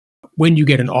when you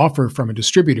get an offer from a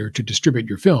distributor to distribute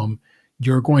your film,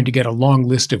 you're going to get a long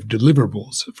list of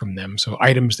deliverables from them, so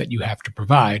items that you have to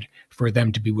provide for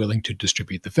them to be willing to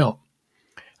distribute the film.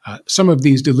 Some of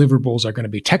these deliverables are going to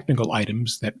be technical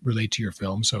items that relate to your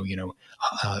film, so,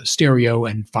 stereo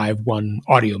and 5:1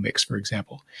 audio mix, for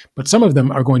example. But some of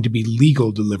them are going to be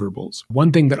legal deliverables.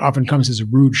 One thing that often comes as a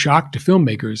rude shock to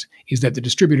filmmakers is that the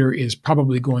distributor is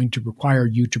probably going to require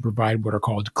you to provide what are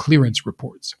called clearance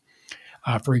reports.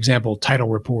 For example, title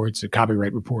reports,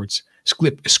 copyright reports,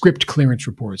 script clearance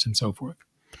reports, and so forth.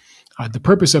 The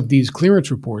purpose of these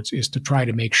clearance reports is to try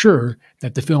to make sure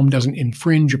that the film doesn't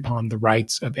infringe upon the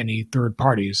rights of any third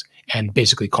parties and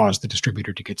basically cause the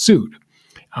distributor to get sued.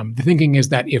 The thinking is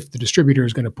that if the distributor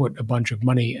is going to put a bunch of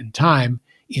money and time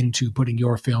into putting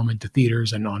your film into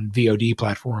theaters and on VOD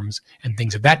platforms and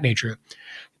things of that nature,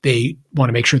 they want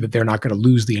to make sure that they're not going to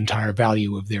lose the entire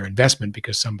value of their investment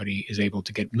because somebody is able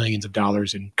to get millions of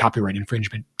dollars in copyright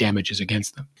infringement damages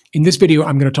against them. In this video,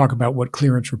 I'm going to talk about what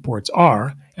clearance reports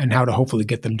are and how to hopefully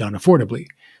get them done affordably.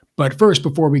 But first,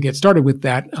 before we get started with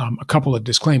that, a couple of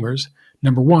disclaimers.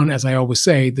 Number one, as I always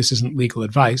say, this isn't legal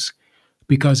advice,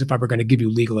 because if I were going to give you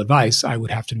legal advice, I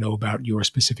would have to know about your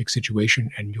specific situation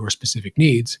and your specific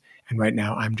needs. And right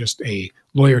now, I'm just a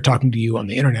lawyer talking to you on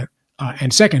the internet.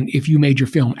 And second, if you made your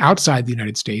film outside the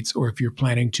United States, or if you're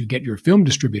planning to get your film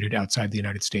distributed outside the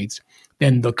United States,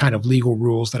 then the kind of legal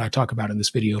rules that I talk about in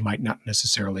this video might not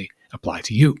necessarily apply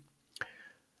to you.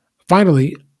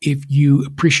 Finally, if you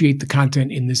appreciate the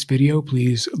content in this video,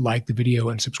 please like the video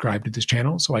and subscribe to this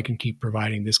channel so I can keep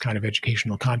providing this kind of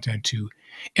educational content to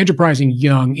enterprising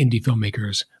young indie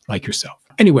filmmakers like yourself.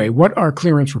 Anyway, what are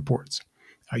clearance reports?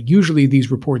 Usually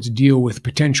these reports deal with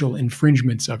potential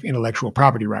infringements of intellectual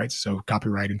property rights, so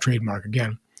copyright and trademark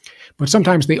again. But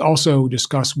sometimes they also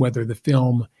discuss whether the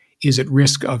film is at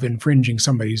risk of infringing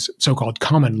somebody's so-called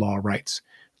common law rights.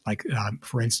 Like,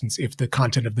 for instance, if the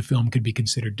content of the film could be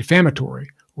considered defamatory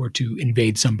or to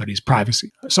invade somebody's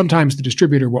privacy. Sometimes the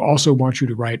distributor will also want you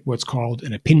to write what's called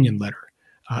an opinion letter.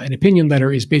 An opinion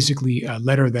letter is basically a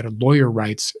letter that a lawyer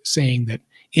writes saying that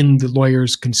in the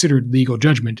lawyer's considered legal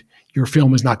judgment, your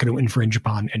film is not going to infringe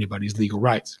upon anybody's legal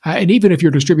rights. And even if your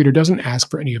distributor doesn't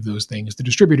ask for any of those things, the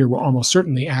distributor will almost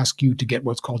certainly ask you to get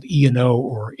what's called E&O,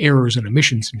 or errors and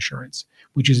omissions insurance,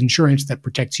 which is insurance that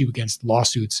protects you against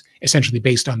lawsuits essentially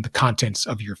based on the contents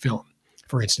of your film,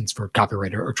 for instance, for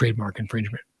copyright or trademark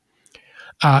infringement.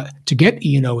 To get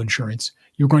E&O insurance,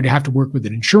 you're going to have to work with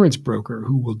an insurance broker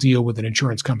who will deal with an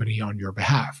insurance company on your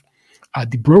behalf.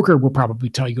 The broker will probably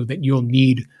tell you that you'll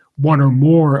need one or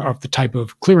more of the type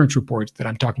of clearance reports that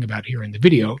I'm talking about here in the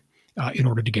video in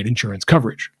order to get insurance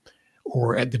coverage.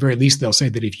 Or at the very least, they'll say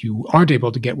that if you aren't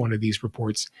able to get one of these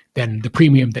reports, then the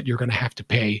premium that you're going to have to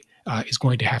pay is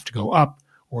going to have to go up,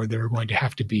 or there are going to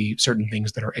have to be certain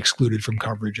things that are excluded from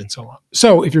coverage and so on.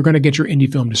 So if you're going to get your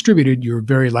indie film distributed, you're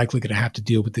very likely going to have to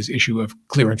deal with this issue of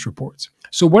clearance reports.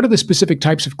 So what are the specific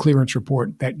types of clearance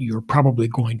report that you're probably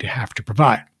going to have to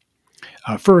provide?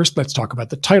 First, let's talk about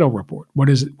the title report. What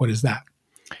is that?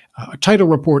 A title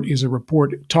report is a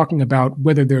report talking about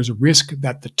whether there's a risk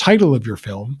that the title of your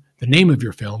film, the name of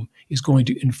your film, is going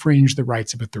to infringe the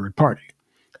rights of a third party.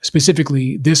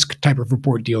 Specifically, this type of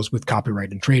report deals with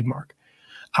copyright and trademark.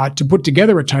 To put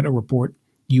together a title report,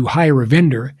 you hire a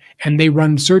vendor, and they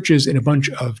run searches in a bunch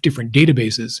of different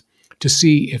databases to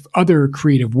see if other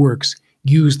creative works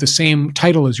use the same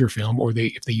title as your film, or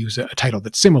if they use a title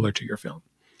that's similar to your film.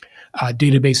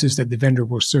 Databases that the vendor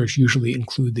will search usually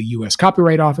include the U.S.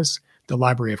 Copyright Office, the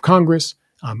Library of Congress,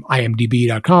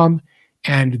 imdb.com,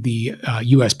 and the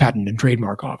U.S. Patent and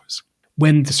Trademark Office.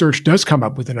 When the search does come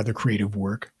up with another creative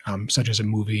work, such as a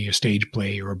movie, a stage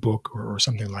play, or a book, or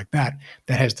something like that,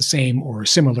 that has the same or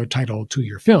similar title to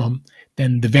your film,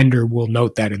 then the vendor will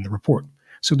note that in the report.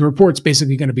 So the report's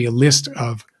basically going to be a list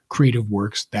of creative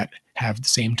works that have the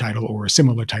same title or a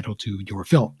similar title to your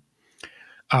film.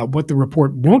 What the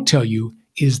report won't tell you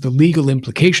is the legal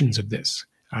implications of this.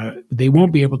 They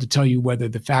won't be able to tell you whether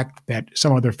the fact that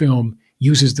some other film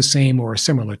uses the same or a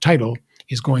similar title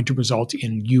is going to result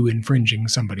in you infringing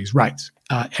somebody's rights.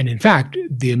 And in fact,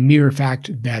 the mere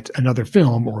fact that another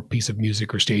film or a piece of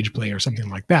music or stage play or something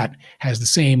like that has the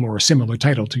same or a similar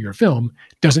title to your film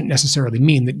doesn't necessarily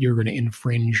mean that you're going to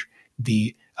infringe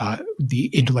the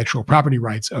intellectual property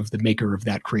rights of the maker of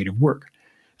that creative work.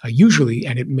 Usually,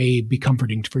 and it may be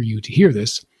comforting for you to hear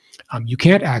this, you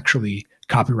can't actually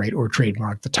copyright or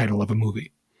trademark the title of a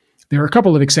movie. There are a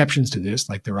couple of exceptions to this,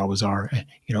 like there always are,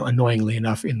 annoyingly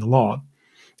enough in the law.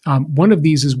 One of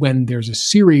these is when there's a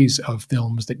series of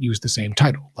films that use the same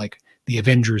title, like the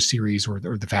Avengers series or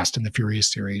the Fast and the Furious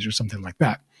series or something like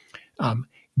that.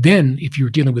 Then, if you're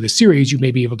dealing with a series, you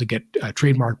may be able to get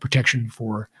trademark protection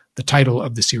for the title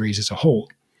of the series as a whole.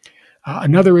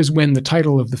 Another is when the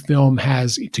title of the film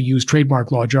has, to use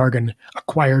trademark law jargon,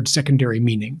 acquired secondary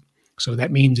meaning. So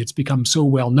that means it's become so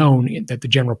well known that the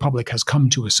general public has come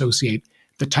to associate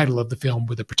the title of the film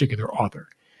with a particular author.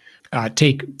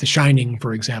 Take The Shining,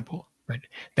 for example. Right?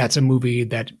 That's a movie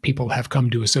that people have come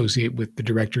to associate with the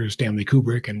director Stanley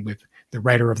Kubrick and with the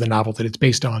writer of the novel that it's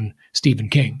based on, Stephen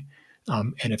King.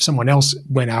 And if someone else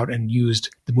went out and used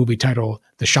the movie title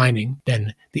The Shining,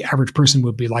 then the average person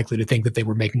would be likely to think that they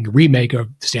were making a remake of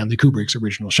Stanley Kubrick's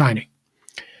original Shining.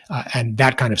 And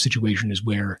that kind of situation is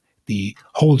where the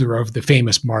holder of the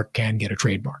famous mark can get a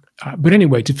trademark. But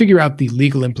anyway, to figure out the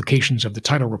legal implications of the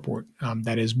title report,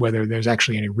 that is, whether there's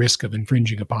actually any risk of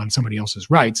infringing upon somebody else's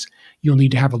rights, you'll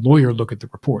need to have a lawyer look at the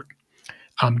report.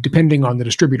 Depending on the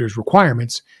distributor's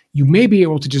requirements, you may be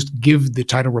able to just give the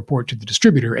title report to the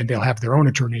distributor and they'll have their own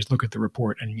attorneys look at the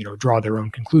report and draw their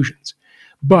own conclusions.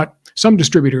 But some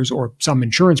distributors or some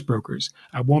insurance brokers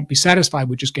won't be satisfied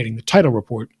with just getting the title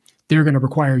report. They're going to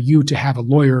require you to have a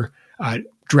lawyer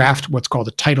draft what's called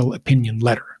a title opinion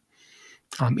letter.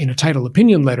 In a title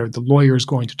opinion letter, the lawyer is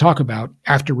going to talk about,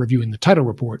 after reviewing the title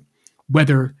report,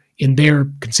 whether in their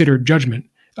considered judgment,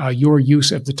 your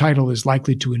use of the title is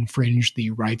likely to infringe the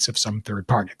rights of some third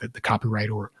party, the copyright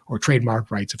or trademark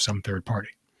rights of some third party.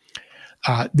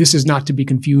 This is not to be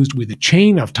confused with a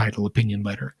chain of title opinion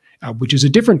letter, which is a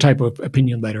different type of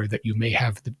opinion letter that you may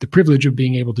have the privilege of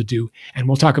being able to do, and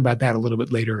we'll talk about that a little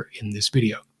bit later in this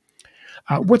video.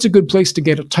 What's a good place to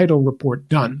get a title report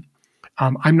done?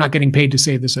 I'm not getting paid to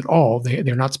say this at all.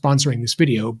 They're not sponsoring this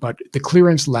video, but the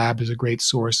Clearance Lab is a great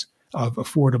source of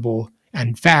affordable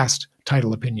and fast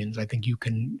title opinions. I think you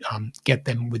can get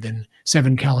them within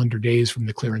 7 calendar days from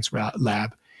the Clearance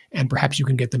Lab, and perhaps you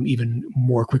can get them even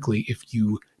more quickly if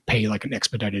you pay like an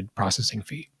expedited processing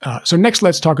fee. So next,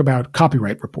 let's talk about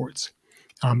copyright reports.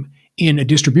 In a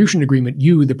distribution agreement,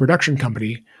 you, the production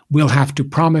company, will have to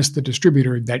promise the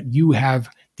distributor that you have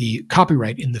the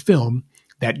copyright in the film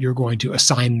that you're going to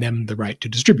assign them the right to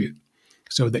distribute,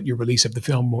 so that your release of the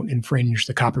film won't infringe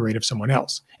the copyright of someone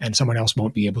else, and someone else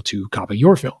won't be able to copy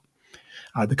your film.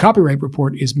 The copyright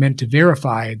report is meant to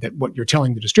verify that what you're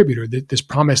telling the distributor, that this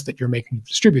promise that you're making the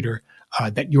distributor,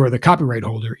 that you're the copyright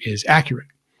holder, is accurate.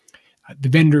 The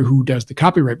vendor who does the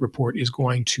copyright report is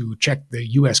going to check the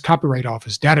U.S. Copyright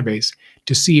Office database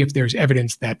to see if there's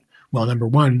evidence that, well, number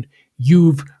one,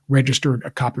 you've registered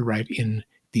a copyright in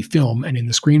the film and in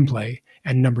the screenplay,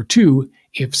 and number two,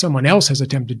 if someone else has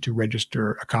attempted to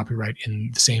register a copyright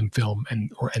in the same film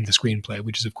and the screenplay,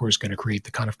 which is, of course, going to create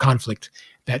the kind of conflict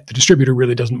that the distributor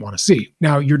really doesn't want to see.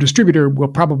 Now, your distributor will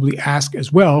probably ask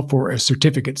as well for a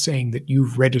certificate saying that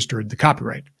you've registered the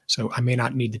copyright. So I may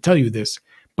not need to tell you this,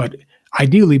 but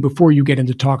ideally, before you get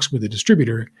into talks with a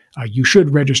distributor, you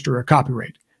should register a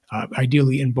copyright,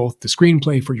 ideally in both the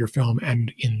screenplay for your film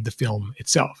and in the film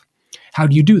itself. How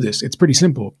do you do this? It's pretty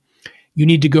simple. You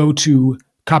need to go to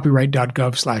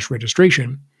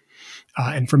copyright.gov/registration,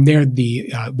 and from there, the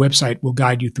website will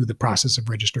guide you through the process of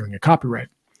registering a copyright.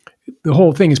 The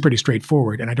whole thing is pretty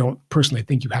straightforward, and I don't personally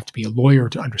think you have to be a lawyer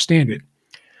to understand it.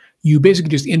 You basically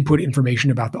just input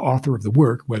information about the author of the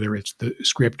work, whether it's the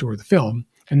script or the film,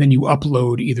 and then you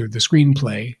upload either the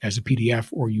screenplay as a PDF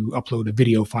or you upload a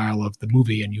video file of the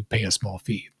movie and you pay a small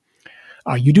fee.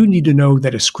 You do need to know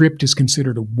that a script is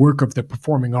considered a work of the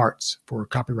performing arts for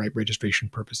copyright registration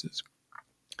purposes.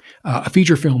 A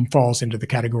feature film falls into the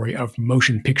category of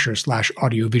motion picture /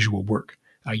 audiovisual work.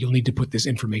 You'll need to put this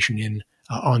information in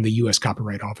on the U.S.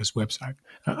 Copyright Office website.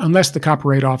 Unless the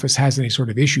Copyright Office has any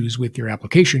sort of issues with your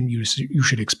application, you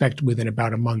should expect within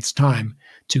about a month's time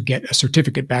to get a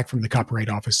certificate back from the Copyright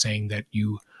Office saying that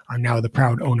you are now the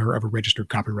proud owner of a registered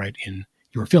copyright in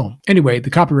your film. Anyway, the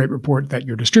copyright report that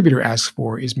your distributor asks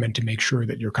for is meant to make sure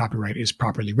that your copyright is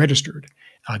properly registered,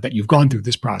 that you've gone through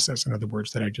this process, in other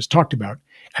words, that I just talked about,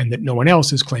 and that no one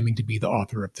else is claiming to be the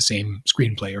author of the same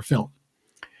screenplay or film.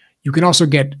 You can also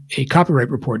get a copyright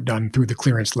report done through the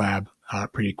Clearance Lab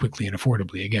pretty quickly and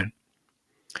affordably again.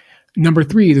 Number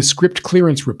 3, the script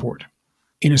clearance report.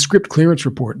 In a script clearance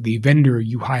report, the vendor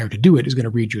you hire to do it is going to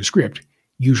read your script,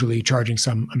 usually charging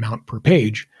some amount per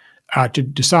page, to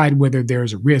decide whether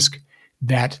there's a risk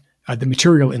that the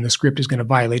material in the script is going to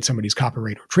violate somebody's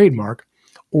copyright or trademark,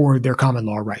 or their common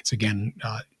law rights, again,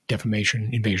 defamation,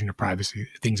 invasion of privacy,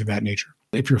 things of that nature.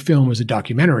 If your film is a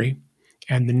documentary,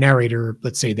 and the narrator,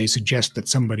 let's say they suggest that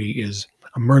somebody is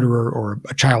a murderer or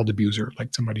a child abuser,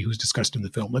 like somebody who's discussed in the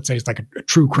film, let's say it's like a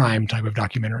true crime type of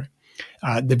documentary,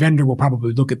 the vendor will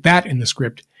probably look at that in the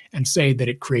script and say that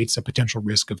it creates a potential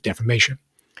risk of defamation.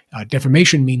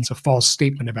 Defamation means a false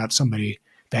statement about somebody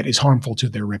that is harmful to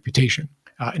their reputation.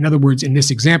 In other words, in this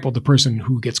example, the person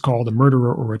who gets called a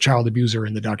murderer or a child abuser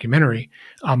in the documentary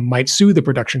might sue the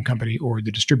production company or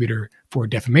the distributor for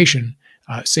defamation,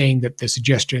 saying that the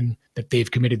suggestion that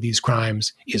they've committed these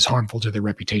crimes is harmful to their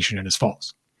reputation and is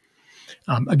false.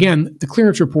 Again, the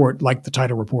clearance report, like the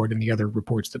title report and the other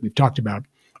reports that we've talked about,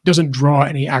 doesn't draw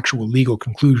any actual legal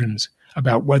conclusions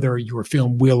about whether your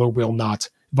film will or will not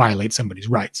violate somebody's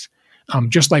rights.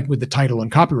 Just like with the title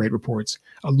and copyright reports,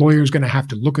 a lawyer is going to have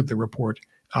to look at the report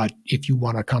if you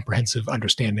want a comprehensive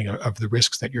understanding of the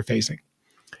risks that you're facing.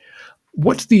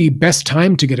 What's the best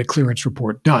time to get a clearance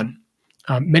report done?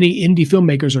 Many indie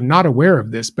filmmakers are not aware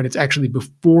of this, but it's actually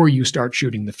before you start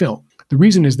shooting the film. The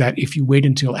reason is that if you wait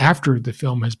until after the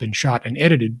film has been shot and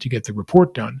edited to get the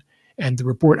report done, and the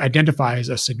report identifies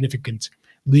a significant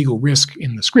legal risk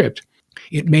in the script,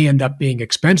 it may end up being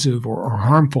expensive or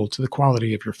harmful to the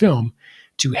quality of your film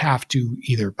to have to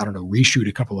either, reshoot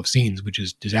a couple of scenes, which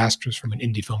is disastrous from an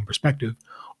indie film perspective,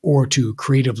 or to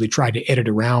creatively try to edit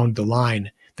around the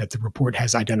line that the report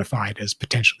has identified as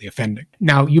potentially offending.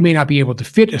 Now, you may not be able to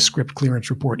fit a script clearance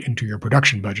report into your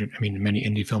production budget. I mean, many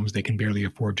indie films, they can barely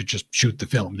afford to just shoot the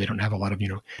film. They don't have a lot of,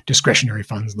 discretionary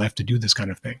funds left to do this kind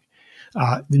of thing.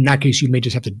 In that case, you may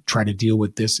just have to try to deal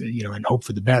with this, and hope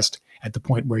for the best at the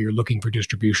point where you're looking for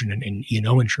distribution and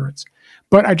E&O insurance.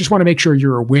 But I just want to make sure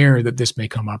you're aware that this may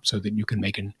come up so that you can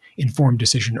make an informed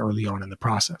decision early on in the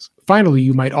process. Finally,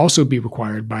 you might also be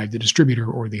required by the distributor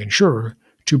or the insurer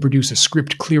to produce a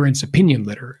script clearance opinion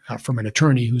letter from an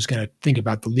attorney who's going to think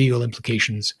about the legal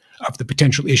implications of the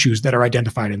potential issues that are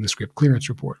identified in the script clearance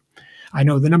report. I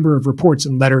know the number of reports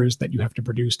and letters that you have to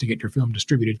produce to get your film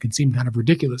distributed can seem kind of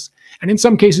ridiculous. And in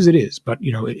some cases it is, but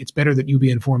it's better that you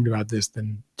be informed about this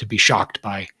than to be shocked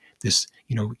by this,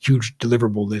 huge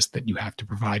deliverable list that you have to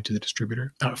provide to the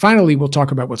distributor. Finally, we'll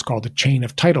talk about what's called a chain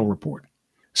of title report.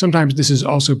 Sometimes this is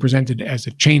also presented as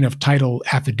a chain of title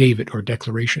affidavit or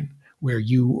declaration, where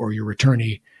you or your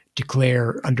attorney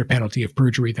declare under penalty of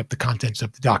perjury that the contents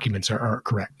of the documents are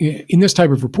correct. In this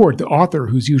type of report, the author,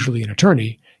 who's usually an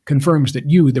attorney, confirms that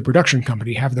you, the production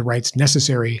company, have the rights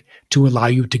necessary to allow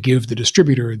you to give the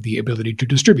distributor the ability to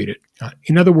distribute it.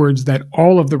 In other words, that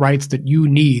all of the rights that you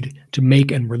need to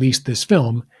make and release this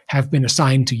film have been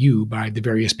assigned to you by the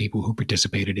various people who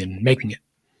participated in making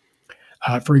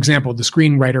it. For example, the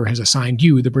screenwriter has assigned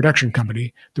you, the production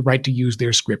company, the right to use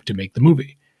their script to make the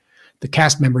movie. The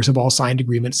cast members have all signed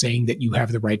agreements saying that you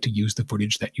have the right to use the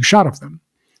footage that you shot of them.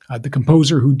 The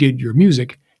composer who did your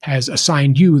music has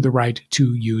assigned you the right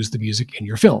to use the music in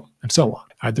your film, and so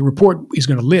on. The report is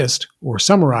going to list or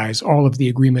summarize all of the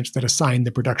agreements that assign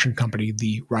the production company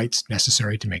the rights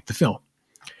necessary to make the film.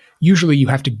 Usually you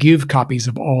have to give copies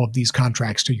of all of these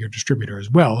contracts to your distributor as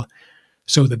well,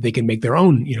 so that they can make their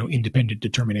own, independent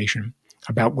determination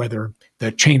about whether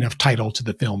the chain of title to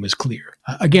the film is clear.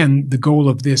 Again, the goal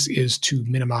of this is to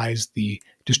minimize the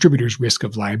distributor's risk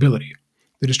of liability.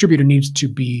 The distributor needs to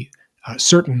be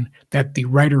certain that the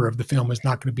writer of the film is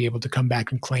not going to be able to come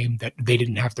back and claim that they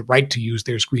didn't have the right to use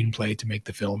their screenplay to make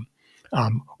the film,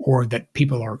 or that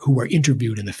people who are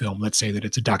interviewed in the film, let's say that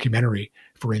it's a documentary,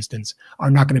 for instance,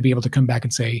 are not going to be able to come back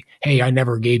and say, hey, I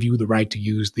never gave you the right to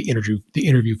use the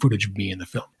interview footage of me in the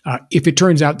film. If it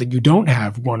turns out that you don't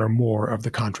have one or more of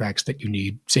the contracts that you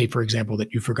need, say, for example,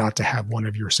 that you forgot to have one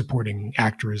of your supporting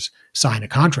actors sign a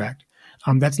contract,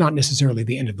 that's not necessarily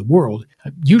the end of the world.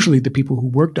 Usually the people who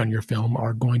worked on your film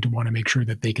are going to want to make sure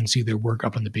that they can see their work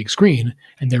up on the big screen,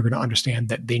 and they're going to understand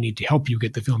that they need to help you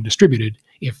get the film distributed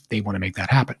if they want to make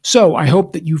that happen. So I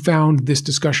hope that you found this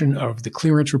discussion of the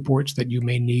clearance reports that you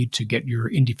may need to get your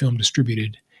indie film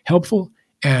distributed helpful,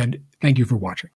 and thank you for watching.